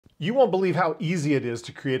You won't believe how easy it is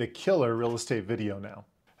to create a killer real estate video now.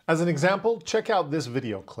 As an example, check out this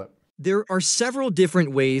video clip. There are several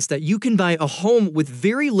different ways that you can buy a home with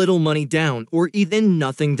very little money down or even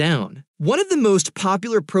nothing down. One of the most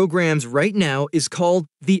popular programs right now is called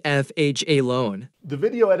the FHA loan. The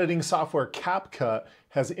video editing software CapCut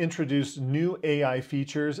has introduced new AI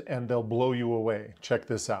features and they'll blow you away. Check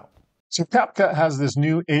this out. So CapCut has this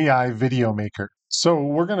new AI video maker. So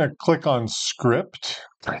we're going to click on script.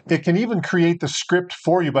 It can even create the script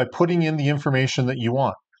for you by putting in the information that you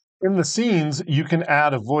want. In the scenes, you can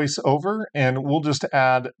add a voiceover, and we'll just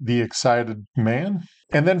add the excited man.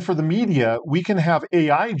 And then for the media, we can have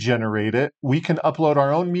AI generate it. We can upload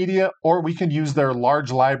our own media, or we can use their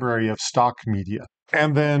large library of stock media.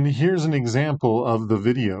 And then here's an example of the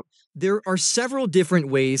video. There are several different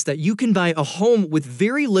ways that you can buy a home with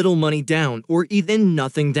very little money down or even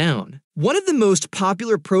nothing down. One of the most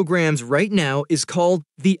popular programs right now is called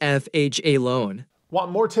the FHA loan.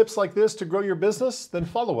 Want more tips like this to grow your business? Then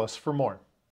follow us for more.